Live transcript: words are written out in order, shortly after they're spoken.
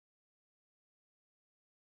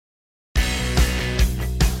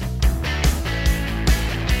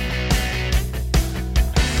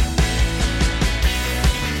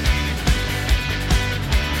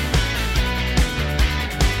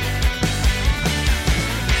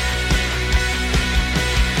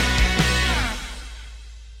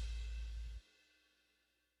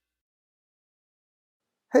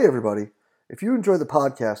Hey everybody, if you enjoy the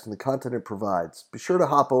podcast and the content it provides, be sure to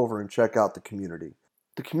hop over and check out the community.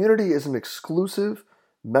 The community is an exclusive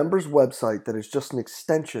members website that is just an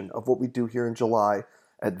extension of what we do here in July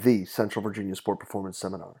at the Central Virginia Sport Performance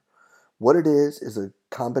Seminar. What it is a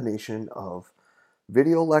combination of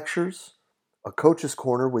video lectures, a coach's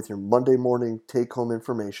corner with your Monday morning take-home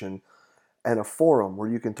information, and a forum where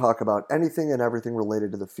you can talk about anything and everything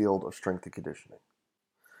related to the field of strength and conditioning.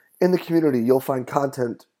 In the community, you'll find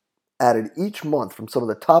content added each month from some of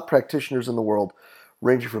the top practitioners in the world,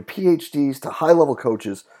 ranging from PhDs to high-level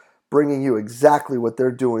coaches, bringing you exactly what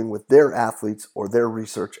they're doing with their athletes or their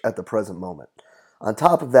research at the present moment. On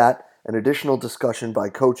top of that, an additional discussion by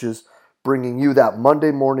coaches bringing you that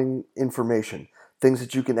Monday morning information, things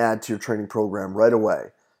that you can add to your training program right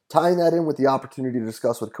away. Tying that in with the opportunity to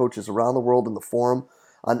discuss with coaches around the world in the forum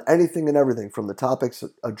on anything and everything from the topics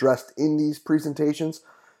addressed in these presentations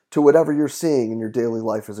to whatever you're seeing in your daily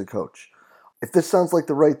life as a coach. If this sounds like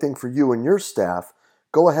the right thing for you and your staff,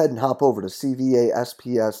 go ahead and hop over to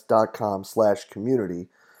cvasps.com/community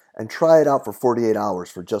and try it out for 48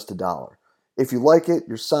 hours for just $1. If you like it,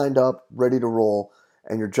 you're signed up, ready to roll,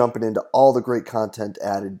 and you're jumping into all the great content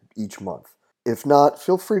added each month. If not,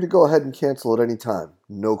 feel free to go ahead and cancel at any time.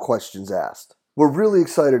 No questions asked. We're really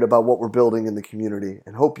excited about what we're building in the community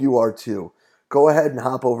and hope you are too. Go ahead and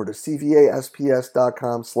hop over to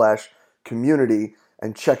cvasps.com/community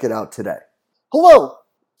and check it out today. Hello,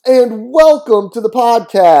 and welcome to the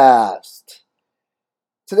podcast.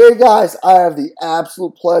 Today, guys, I have the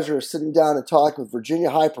absolute pleasure of sitting down and talking with Virginia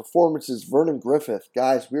High Performance's Vernon Griffith.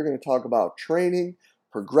 Guys, we're going to talk about training,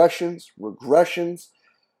 progressions, regressions,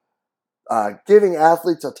 giving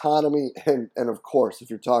athletes autonomy, and of course, if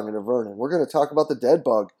you're talking to Vernon, we're going to talk about the dead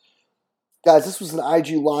bug. Guys, this was an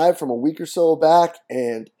IG Live from a week or so back,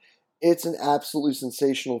 and it's an absolutely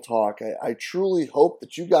sensational talk. I truly hope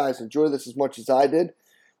that you guys enjoy this as much as I did.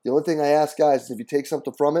 The only thing I ask, guys, is if you take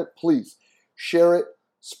something from it, please share it,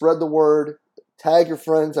 spread the word, tag your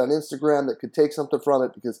friends on Instagram that could take something from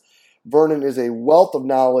it, because Vernon is a wealth of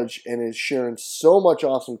knowledge and is sharing so much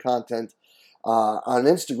awesome content on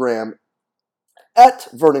Instagram at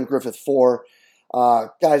Vernon Griffith 4.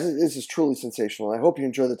 Guys, this is truly sensational. I hope you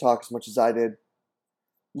enjoy the talk as much as I did.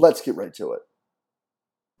 Let's get right to it.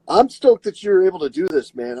 I'm stoked that you're able to do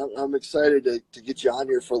this, man. I'm excited to get you on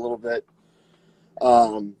here for a little bit.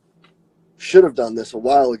 Should have done this a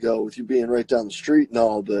while ago with you being right down the street and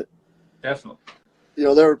all, but definitely. You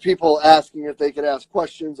know, there were people asking if they could ask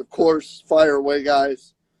questions. Of course, fire away,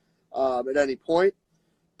 guys, at any point.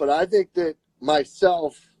 But I think that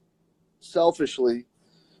myself, selfishly,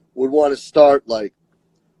 would want to start like,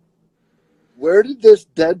 where did this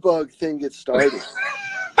dead bug thing get started?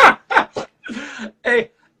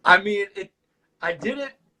 Hey, I mean, I did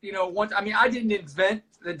it, once. I mean, I didn't invent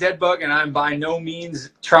the dead bug, and I'm by no means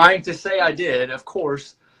trying to say I did, of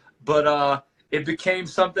course, but it became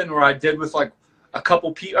something where I did with like a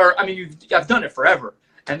couple people, I've done it forever.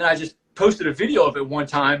 And then I just posted a video of it one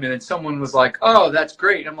time, and then someone was like, oh, that's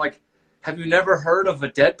great. I'm like, have you never heard of a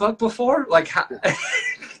dead bug before? Like, how,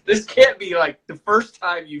 this can't be like the first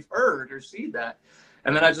time you've heard or seen that.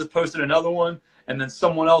 And then I just posted another one, and then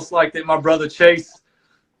someone else liked it. My brother Chase,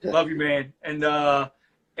 love you, man. And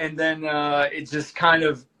then it just kind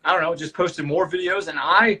of, I don't know, just posted more videos, and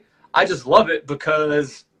I just love it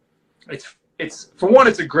because it's for one,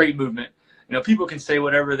 it's a great movement. People can say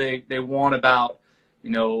whatever they want about,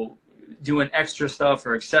 doing extra stuff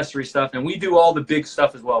or accessory stuff, and we do all the big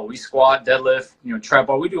stuff as well. We squat, deadlift, trap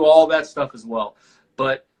bar, we do all that stuff as well.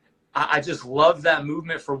 But I just love that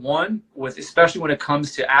movement for one, especially when it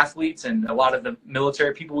comes to athletes and a lot of the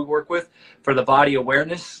military people we work with, for the body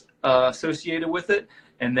awareness associated with it,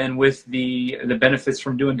 and then with the benefits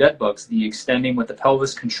from doing dead bugs, the extending with the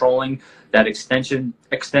pelvis, controlling that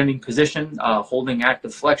extending position, holding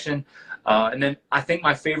active flexion. And then I think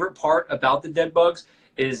my favorite part about the dead bugs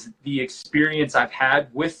is the experience I've had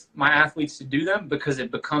with my athletes to do them, because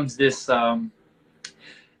it becomes this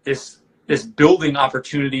this building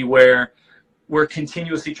opportunity where we're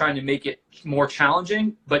continuously trying to make it more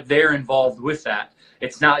challenging, but they're involved with that.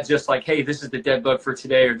 It's not just like, hey, this is the dead bug for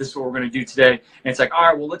today, or this is what we're going to do today. And it's like, all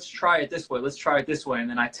right, well, let's try it this way. Let's try it this way. And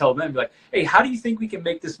then I tell them, like, hey, how do you think we can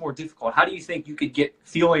make this more difficult? How do you think you could get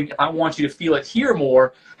feeling, if I want you to feel it here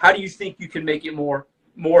more, how do you think you can make it more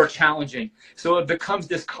challenging? So it becomes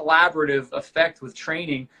this collaborative effect with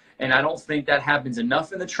training. And I don't think that happens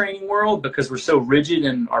enough in the training world because we're so rigid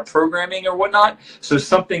in our programming or whatnot. So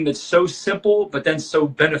something that's so simple, but then so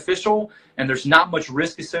beneficial, and there's not much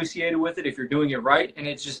risk associated with it if you're doing it right. And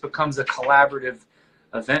it just becomes a collaborative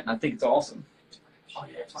event. And I think it's awesome. Oh,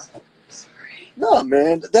 yeah, sorry. No,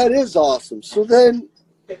 man, that is awesome. So then,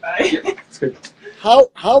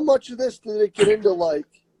 how much of this did it get into, like,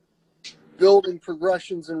 building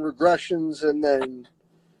progressions and regressions, and then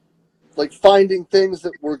like finding things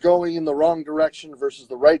that were going in the wrong direction versus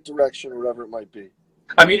the right direction, or whatever it might be?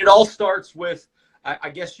 I mean, it all starts with, I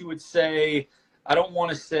guess you would say, I don't want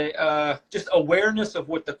to say, just awareness of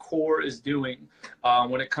what the core is doing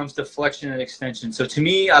when it comes to flexion and extension. So to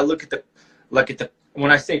me, I look at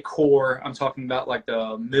when I say core, I'm talking about like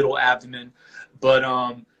the middle abdomen, but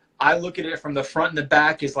I look at it from the front and the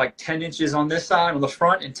back is like 10 inches on this side on the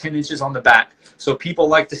front and 10 inches on the back. So people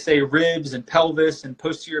like to say ribs and pelvis and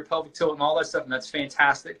posterior pelvic tilt and all that stuff, and that's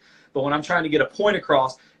fantastic. But when I'm trying to get a point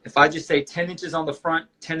across, if I just say 10 inches on the front,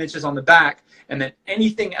 10 inches on the back, and then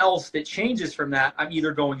anything else that changes from that, I'm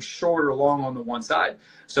either going short or long on the one side.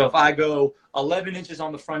 So if I go 11 inches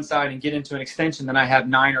on the front side and get into an extension, then I have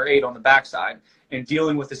 9 or 8 on the back side. And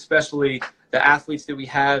dealing with especially the athletes that we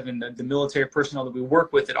have and the military personnel that we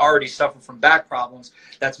work with that already suffer from back problems,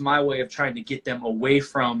 that's my way of trying to get them away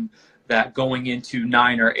from that going into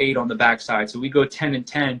 9 or 8 on the backside. So we go 10 and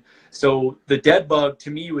 10. So the dead bug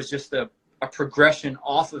to me was just a progression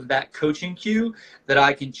off of that coaching cue that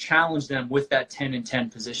I can challenge them with that 10 and 10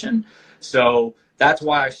 position. So that's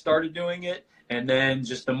why I started doing it. And then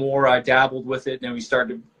just the more I dabbled with it, then we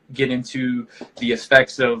started to get into the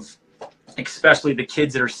effects of especially the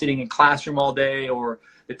kids that are sitting in classroom all day or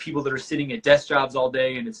the people that are sitting at desk jobs all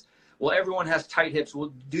day. And it's, well, everyone has tight hips.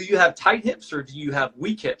 Well, do you have tight hips or do you have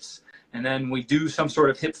weak hips? And then we do some sort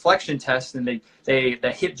of hip flexion test, and the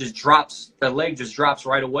hip just drops, the leg just drops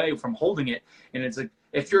right away from holding it. And it's like,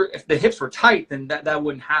 if the hips were tight, then that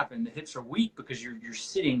wouldn't happen. The hips are weak because you're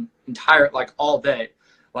sitting like all day.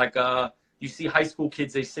 Like you see high school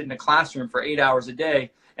kids, they sit in a classroom for 8 hours a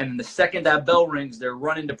day, and the second that bell rings, they're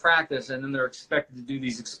running to practice, and then they're expected to do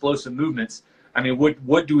these explosive movements. I mean,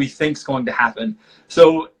 what do we think is going to happen?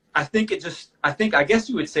 So I guess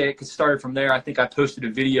you would say it could start from there. I think I posted a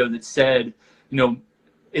video that said,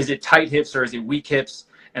 is it tight hips or is it weak hips?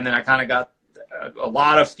 And then I kind of got a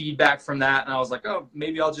lot of feedback from that. And I was like, oh,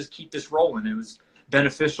 maybe I'll just keep this rolling. It was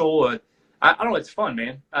beneficial. I don't know. It's fun,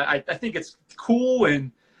 man. I think it's cool.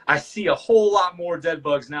 And I see a whole lot more dead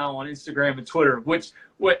bugs now on Instagram and Twitter, which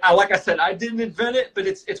like I said, I didn't invent it, but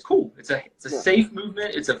it's cool. It's a safe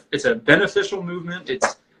movement. It's a beneficial movement.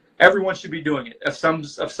 Everyone should be doing it of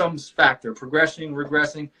some factor, progressing,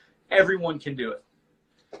 regressing. Everyone can do it.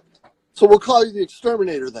 So we'll call you the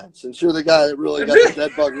exterminator then, since you're the guy that really got the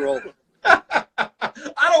dead bug rolling.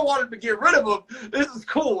 I don't want him to get rid of them. This is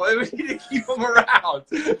cool. We need to keep them around.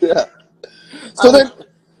 Yeah. So then,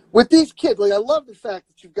 with these kids, like, I love the fact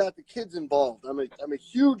that you've got the kids involved. I'm a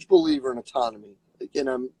huge believer in autonomy, and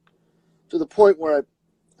I'm to the point where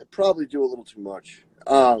I probably do a little too much.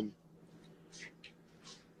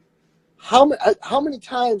 How many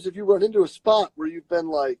times have you run into a spot where you've been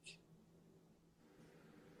like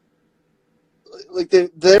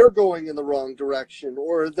they're going in the wrong direction,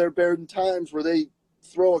 or there have been times where they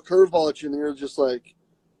throw a curveball at you and you're just like,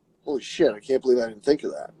 holy shit, I can't believe I didn't think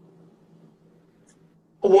of that?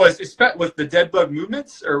 Was it with the dead bug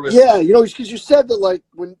movements, or was yeah, because you said that, like,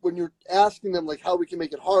 when you're asking them like how we can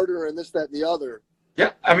make it harder and this, that, and the other.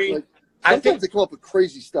 Yeah, I mean, like, sometimes they come up with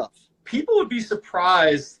crazy stuff. People would be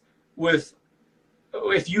surprised with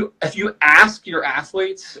if you ask your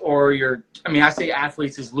athletes or I say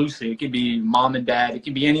athletes is loosely, it can be mom and dad, it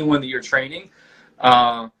can be anyone that you're training,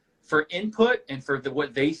 for input and for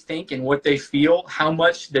what they think and what they feel, how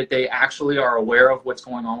much that they actually are aware of what's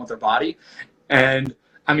going on with their body. And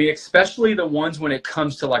I mean, especially the ones when it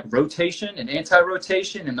comes to like rotation and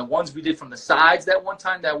anti-rotation, and the ones we did from the sides that one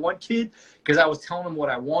time, that one kid, because I was telling him what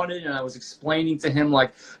I wanted and I was explaining to him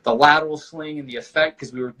like the lateral sling and the effect,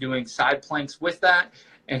 because we were doing side planks with that.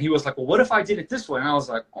 And he was like, well, what if I did it this way? And I was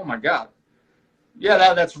like, oh my God.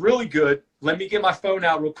 Yeah, that's really good. Let me get my phone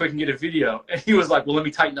out real quick and get a video. And he was like, well, let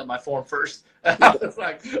me tighten up my form first. And I was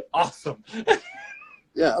like, awesome.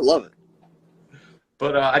 Yeah, I love it.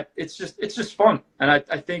 But it's just fun. And I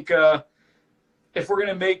think if we're going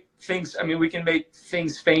to make things, I mean, we can make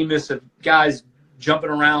things famous of guys jumping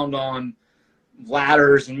around on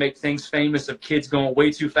ladders and make things famous of kids going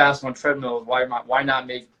way too fast on treadmills. Why not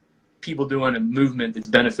make people doing a movement that's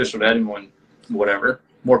beneficial to anyone, whatever.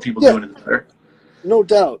 More people doing it, the better. No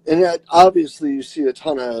doubt. And obviously you see a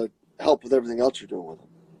ton of help with everything else you're doing with them.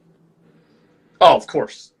 Oh, of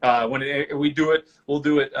course. When we do it, we'll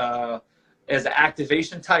do it as an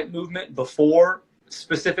activation type movement before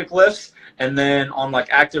specific lifts, and then on like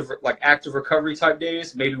active recovery type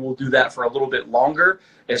days, maybe we'll do that for a little bit longer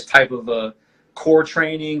as type of a core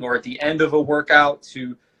training, or at the end of a workout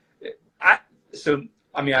so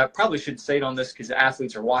I mean, I probably should say it on this because the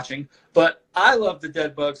athletes are watching, but I love the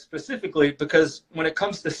dead bug specifically because when it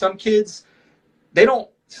comes to some kids,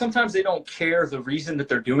 sometimes they don't care the reason that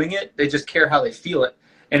they're doing it. They just care how they feel it.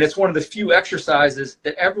 And it's one of the few exercises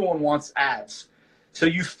that everyone wants abs. So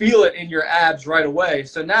you feel it in your abs right away.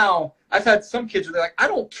 So now I've had some kids where they're like, I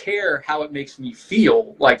don't care how it makes me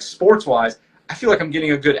feel, like sports wise. I feel like I'm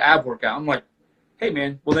getting a good ab workout. I'm like, hey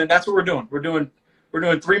man, well then that's what we're doing. We're doing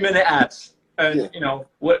 3-minute abs. And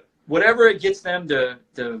whatever it gets them to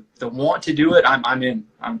want to do it, I'm in.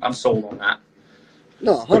 I'm sold on that.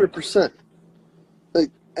 No, 100%.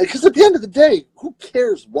 Like, because at the end of the day, who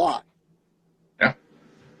cares why? Yeah.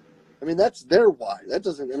 I mean, that's their why. That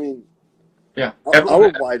doesn't. I mean, yeah.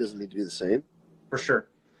 Our why doesn't need to be the same. For sure.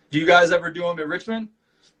 Do you guys ever do them at Richmond?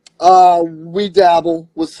 We dabble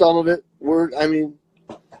with some of it. We're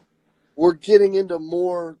getting into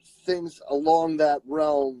more things along that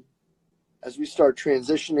realm as we start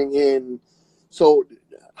transitioning in. So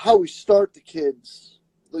how we start the kids,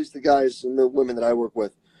 at least the guys and the women that I work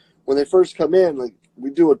with, when they first come in, like we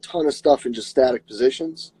do a ton of stuff in just static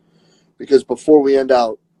positions because before we end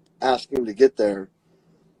out asking them to get there,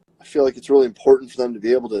 I feel like it's really important for them to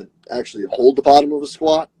be able to actually hold the bottom of a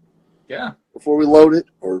squat. Yeah. Before we load it,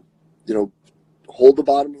 or, hold the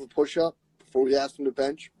bottom of a push-up before we ask them to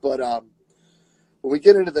bench. But when we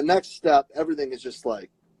get into the next step, everything is just like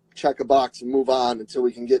check a box and move on until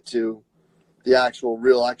we can get to the actual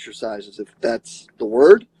real exercises, if that's the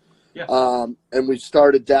word. Yeah. And we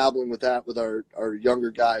started dabbling with that with our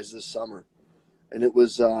younger guys this summer. And it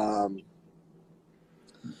was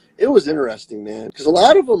interesting, man, because a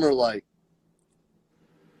lot of them are like,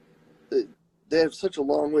 they have such a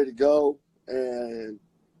long way to go. And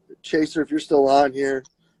Chaser, if you're still on here,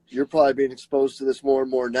 you're probably being exposed to this more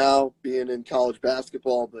and more now, being in college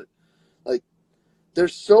basketball. But like, they're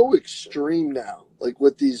so extreme now, like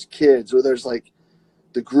with these kids, where there's like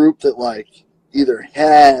the group that like either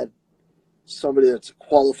had somebody that's a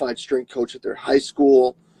qualified strength coach at their high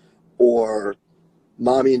school, or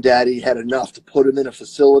mommy and daddy had enough to put them in a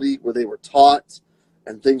facility where they were taught,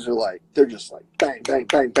 and things are like, they're just like bang, bang,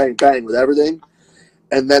 bang, bang, bang with everything.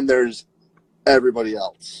 And then there's everybody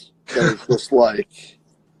else that is just like,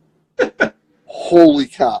 holy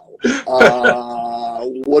cow,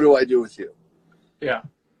 what do I do with you? Yeah.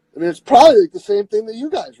 I mean, it's probably like the same thing that you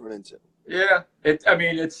guys run into. Yeah. It's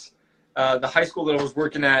the high school that I was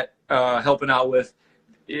working at, helping out with,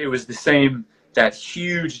 it was the same, that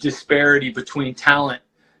huge disparity between talent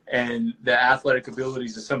and the athletic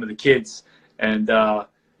abilities of some of the kids. And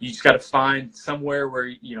you just got to find somewhere where,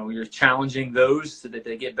 you're challenging those so that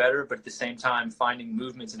they get better, but at the same time, finding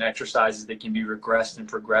movements and exercises that can be regressed and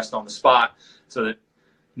progressed on the spot so that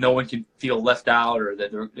no one can feel left out, or that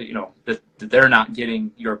they're, that they're not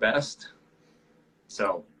getting your best.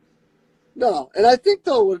 So. No. And I think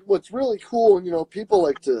though, what's really cool, and people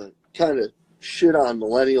like to kind of shit on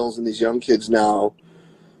millennials and these young kids now,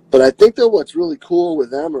 but I think that what's really cool with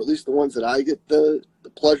them, or at least the ones that I get the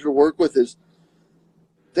pleasure to work with, is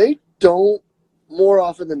they don't, more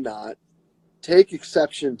often than not, take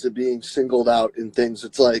exception to being singled out in things.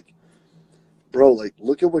 It's like, bro, like,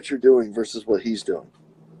 look at what you're doing versus what he's doing.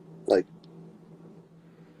 Like,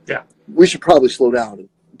 yeah, we should probably slow down and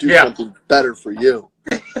do something better for you.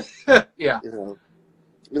 Yeah. I mean,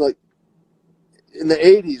 like, in the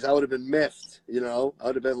 80s, I would have been miffed, I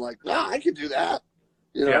would have been like, nah, I can do that,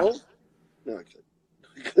 Yeah. No, I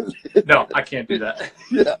couldn't. No, I can't do that.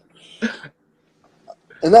 Yeah.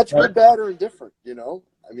 And that's good, bad, or indifferent,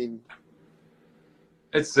 I mean,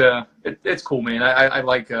 it's cool, man. I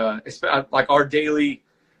like our daily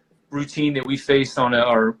routine that we face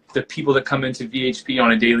or the people that come into VHP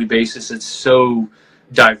on a daily basis. It's so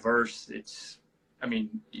diverse.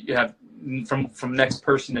 You have from next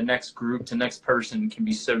person to next group to next person can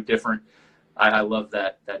be so different. I love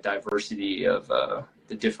that diversity of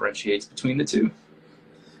that differentiates between the two.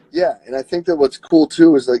 Yeah, and I think that what's cool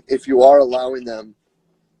too is like if you are allowing them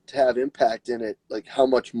to have impact in it, like how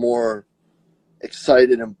much more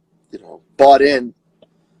excited and bought in.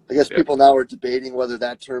 I guess people now are debating whether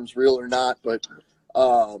that term's real or not, but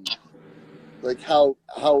like how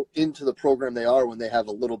into the program they are when they have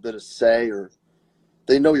a little bit of say, or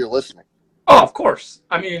they know you're listening. Oh, of course.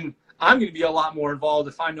 I mean, I'm going to be a lot more involved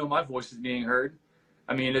if I know my voice is being heard.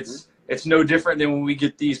 I mean, it's no different than when we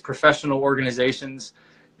get these professional organizations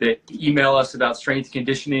that email us about strength and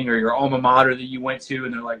conditioning, or your alma mater that you went to,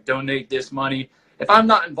 and they're like, donate this money. If I'm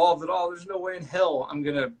not involved at all, there's no way in hell I'm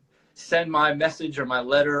going to send my message or my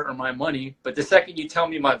letter or my money. But the second you tell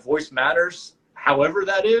me my voice matters, however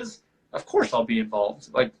that is, of course I'll be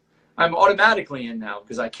involved. Like, I'm automatically in now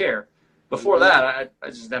because I care. before that, I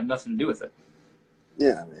just have nothing to do with it.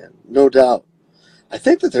 Yeah, man, no doubt. I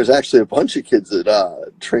think that there's actually a bunch of kids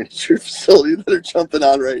that train at your facility that are jumping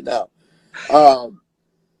on right now.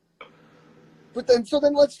 But then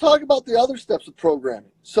let's talk about the other steps of programming.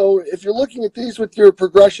 So if you're looking at these with your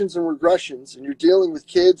progressions and regressions, and you're dealing with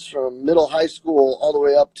kids from middle high school all the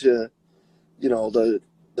way up to, the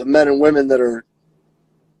men and women that are,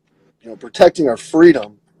 protecting our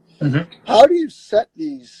freedom, how do you set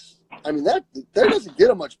these? I mean, that doesn't get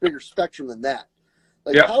a much bigger spectrum than that.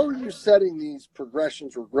 Like, how are you setting these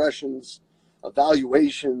progressions, regressions,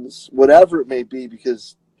 evaluations, whatever it may be?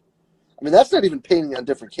 Because, I mean, that's not even painting on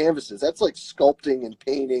different canvases. That's like sculpting and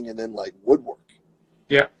painting and then like woodwork.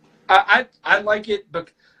 Yeah, I like it, but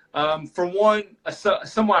for one,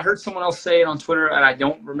 I heard someone else say it on Twitter, and I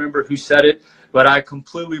don't remember who said it, but I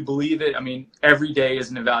completely believe it. I mean, every day is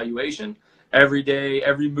an evaluation. Every day,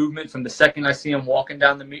 every movement, from the second I see them walking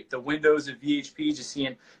down the windows of VHP, just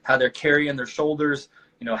seeing how they're carrying their shoulders,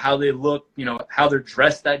 how they look, how they're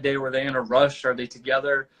dressed that day. Were they in a rush? Are they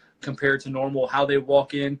together compared to normal? How they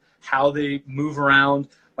walk in, how they move around.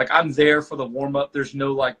 Like, I'm there for the warm-up. There's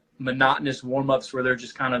no, like, monotonous warm-ups where they're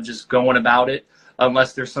just kind of just going about it,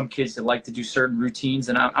 unless there's some kids that like to do certain routines,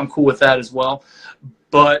 and I'm cool with that as well.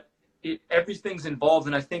 But everything's involved,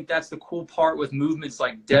 and I think that's the cool part with movements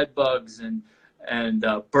like dead bugs and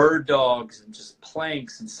bird dogs and just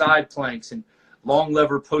planks and side planks and long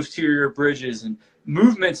lever posterior bridges and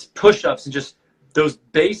movements, push-ups, and just those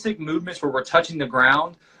basic movements where we're touching the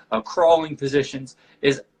ground, crawling positions.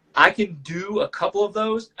 Is I can do a couple of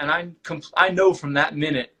those, and I know from that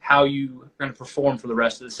minute how you are going to perform for the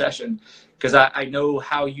rest of the session, because I know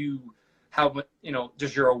how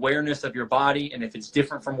just your awareness of your body, and if it's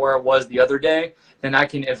different from where it was the other day, then I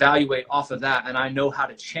can evaluate off of that, and I know how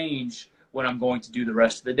to change what I'm going to do the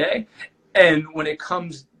rest of the day. And when it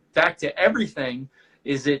comes back to everything,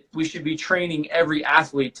 is that we should be training every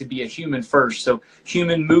athlete to be a human first. So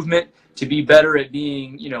human movement, to be better at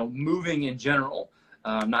being, moving in general.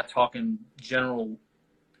 I'm not talking general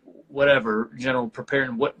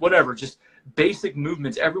preparing, whatever, just basic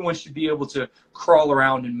movements. Everyone should be able to crawl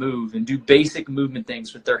around and move and do basic movement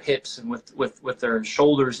things with their hips and with their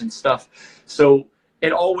shoulders and stuff. So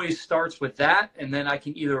it always starts with that, and then I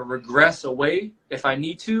can either regress away if I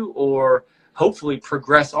need to, or hopefully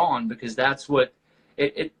progress on, because that's what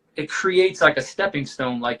it creates, like a stepping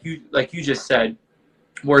stone, like you just said,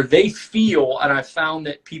 where they feel, and I found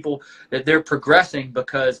that that they're progressing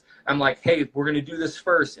because I'm like, hey, we're going to do this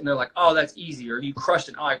first. And they're like, oh, that's easy. Or you crushed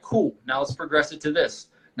it. All right, cool. Now let's progress it to this.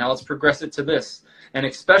 Now let's progress it to this. And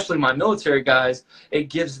especially my military guys, it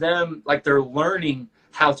gives them, like, they're learning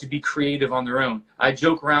how to be creative on their own. I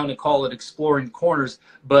joke around and call it exploring corners,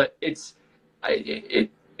 but it's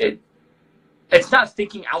not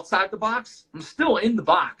thinking outside the box. I'm still in the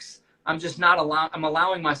box. I'm just not I'm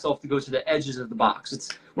allowing myself to go to the edges of the box.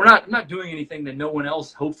 I'm not doing anything that no one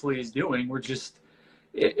else hopefully is doing.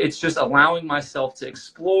 It's just allowing myself to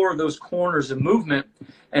explore those corners of movement.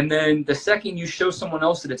 And then the second you show someone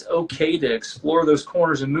else that it's okay to explore those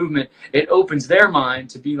corners of movement, it opens their mind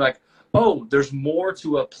to be like, oh, there's more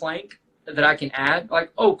to a plank that I can add.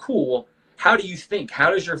 Like, oh, cool. How do you think? How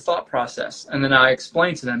does your thought process? And then I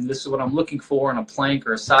explain to them, this is what I'm looking for in a plank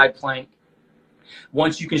or a side plank.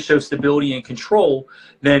 Once you can show stability and control,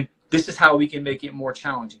 then this is how we can make it more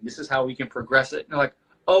challenging. This is how we can progress it. And they're like,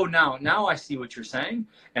 oh, now I see what you're saying.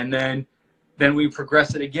 And then we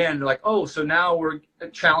progress it again. They're like, oh, so now we're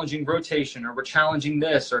challenging rotation, or we're challenging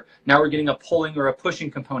this, or now we're getting a pulling or a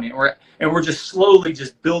pushing component, and we're just slowly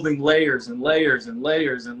just building layers and layers and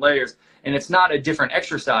layers and layers. And it's not a different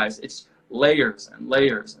exercise. It's layers and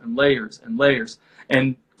layers and layers and layers.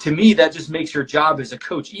 And to me, that just makes your job as a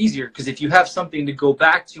coach easier, because if you have something to go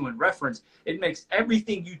back to and reference, it makes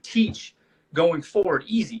everything you teach going forward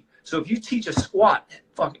easy. So if you teach a squat,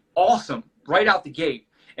 fucking awesome, right out the gate,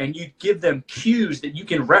 and you give them cues that you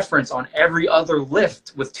can reference on every other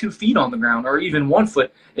lift with 2 feet on the ground, or even 1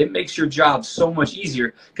 foot, it makes your job so much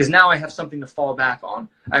easier, because now I have something to fall back on.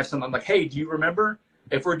 I'm like, hey, do you remember?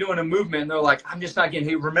 If we're doing a movement and they're like, I'm just not getting,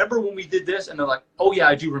 hey, remember when we did this? And they're like, oh yeah,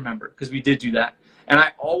 I do remember, because we did do that. And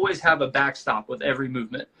I always have a backstop with every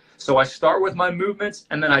movement. So I start with my movements,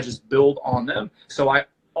 and then I just build on them. So I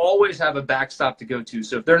always have a backstop to go to.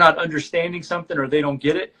 So if they're not understanding something or they don't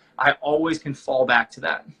get it, I always can fall back to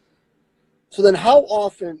that. So then how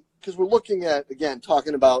often, because we're looking at, again,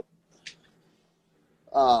 talking about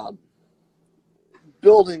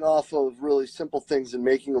building off of really simple things and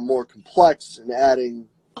making them more complex and adding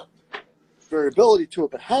variability to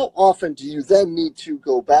it, but how often do you then need to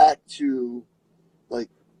go back to, like,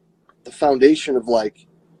 the foundation of, like,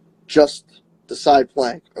 just the side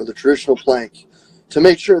plank or the traditional plank to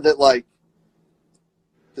make sure that, like,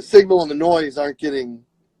 the signal and the noise aren't getting,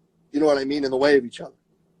 you know what I mean, in the way of each other?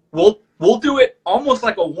 We'll do it almost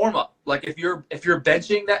like a warm up. Like if you're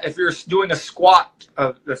benching that, if you're doing a squat,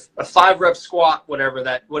 a 5-rep squat, whatever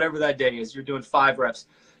that day is, you're doing 5 reps.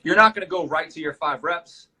 You're not going to go right to your 5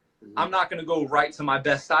 reps. I'm not going to go right to my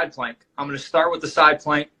best side plank. I'm going to start with the side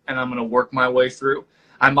plank and I'm going to work my way through.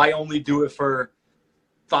 I might only do it for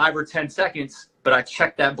 5 or 10 seconds, but I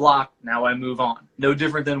check that block. Now I move on. No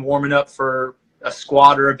different than warming up for a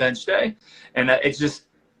squat or a bench day. And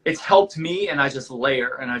it's helped me, and I just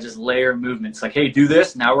layer movements. Like, hey, do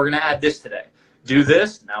this. Now we're going to add this today. Do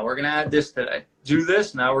this. Now we're going to add this today. Do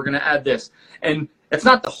this. Now we're going to add this. And it's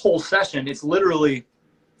not the whole session. It's literally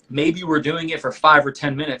maybe we're doing it for 5 or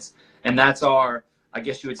 10 minutes, and that's our, I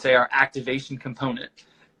guess you would say, our activation component.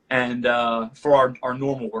 And for our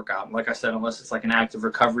normal workout, like I said, unless it's like an active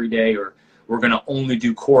recovery day or we're going to only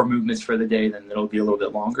do core movements for the day, then it'll be a little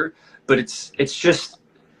bit longer. But it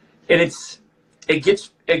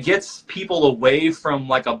gets people away from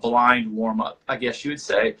like a blind warm up, I guess you would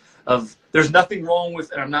say. Of there's nothing wrong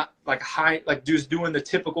with, and I'm not like just doing the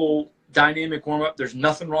typical dynamic warm up. There's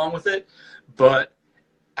nothing wrong with it, but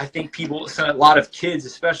I think a lot of kids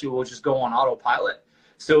especially will just go on autopilot.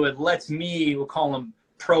 So it lets me, we'll call them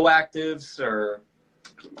proactives or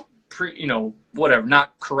whatever,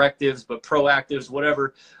 not correctives, but proactives,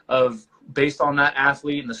 whatever, of based on that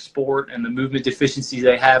athlete and the sport and the movement deficiencies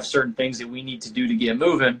they have, certain things that we need to do to get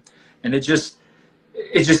moving. And it just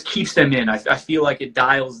keeps them in. I feel like it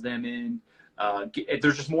dials them in.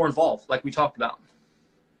 They're just more involved, like we talked about.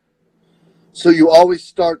 So you always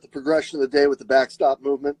start the progression of the day with the backstop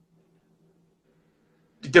movement?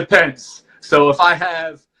 It depends. So if I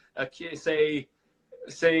have a kid, say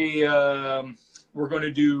we're going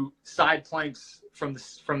to do side planks from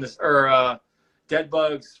this or dead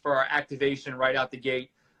bugs for our activation right out the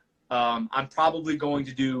gate. I'm probably going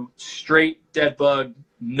to do straight dead bug,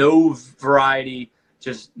 no variety,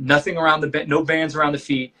 just nothing around no bands around the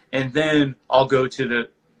feet, and then I'll go to the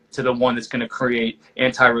one that's going to create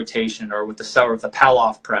anti-rotation or with the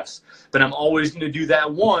Pallof press. But I'm always going to do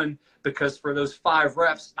that one because for those 5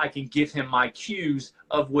 reps, I can give him my cues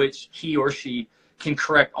of which he or she can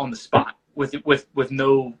correct on the spot with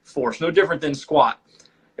no force, no different than squat.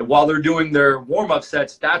 And while they're doing their warm-up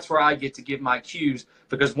sets, that's where I get to give my cues,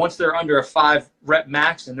 because once they're under a 5-rep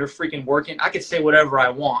max and they're freaking working, I can say whatever I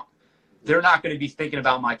want. They're not going to be thinking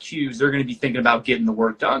about my cues. They're going to be thinking about getting the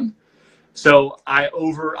work done. So I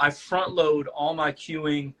front load all my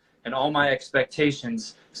cueing and all my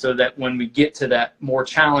expectations so that when we get to that more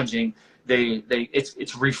challenging,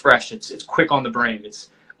 it's refreshed. It's quick on the brain.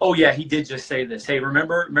 It's, oh yeah, he did just say this. Hey,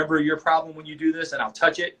 remember your problem when you do this, and I'll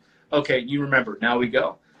touch it. Okay, you remember. Now we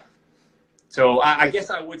go. So I guess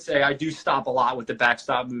I would say I do stop a lot with the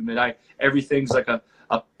backstop movement. Everything's like a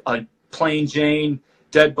plain Jane,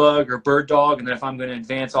 dead bug, or bird dog, and then if I'm going to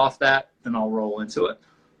advance off that, then I'll roll into it.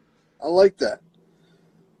 I like that.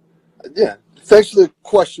 Yeah. Thanks for the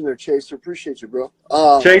question there, Chaser. Appreciate you, bro.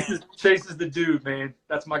 Chase is the dude, man.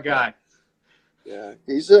 That's my guy. Yeah,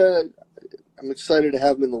 I'm excited to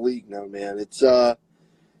have him in the league now, man.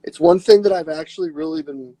 It's one thing that I've actually really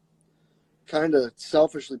been kind of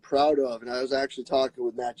selfishly proud of, and I was actually talking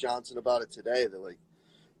with Matt Johnson about it today. That like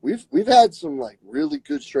we've had some like really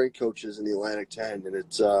good strength coaches in the Atlantic 10, and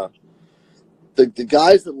it's the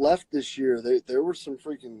guys that left this year. There were some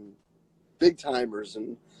freaking big timers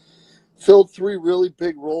and filled 3 really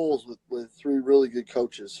big roles with 3 really good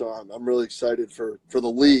coaches. So I'm really excited for the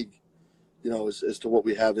league, as to what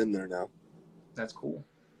we have in there now. That's cool.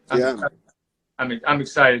 Yeah. I'm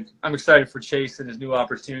excited. I'm excited for Chase and his new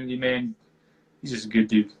opportunity, man. He's just a good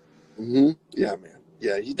dude. Mm-hmm. Yeah, man.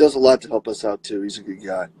 Yeah, he does a lot to help us out too. He's a good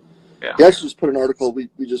guy. Yeah. He actually just put an article. We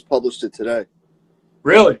just published it today.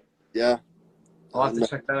 Really? Yeah. I'll have to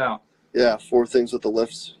check that out. Yeah, 4 things with the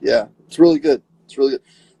lifts. Yeah, it's really good. It's really good.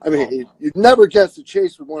 I mean, you'd never guess that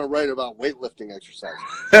Chase would want to write about weightlifting exercises.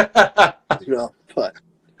 But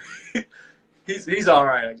he's all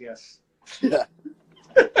right, I guess. Yeah.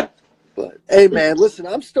 But hey, man, listen,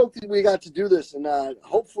 I'm stoked that we got to do this, and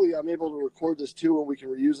hopefully I'm able to record this too, and we can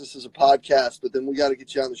reuse this as a podcast. But then we got to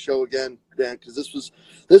get you on the show again, Dan, because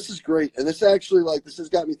this is great, and this actually this has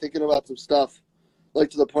got me thinking about some stuff, like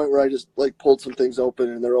to the point where I just pulled some things open,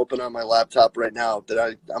 and they're open on my laptop right now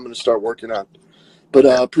that I'm going to start working on. But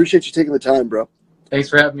appreciate you taking the time, bro. Thanks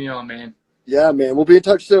for having me on, man. Yeah, man, we'll be in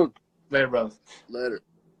touch soon. Later, bro. Later.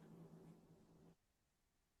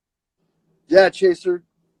 Yeah, Chaser.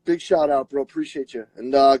 Big shout out, bro. Appreciate you.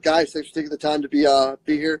 And guys, thanks for taking the time to be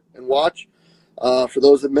here and watch. For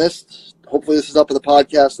those that missed, hopefully this is up in the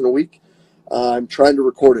podcast in a week. I'm trying to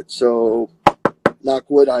record it, so knock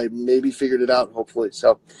wood, I maybe figured it out, hopefully.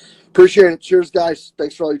 So appreciate it. Cheers, guys.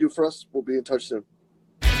 Thanks for all you do for us. We'll be in touch soon.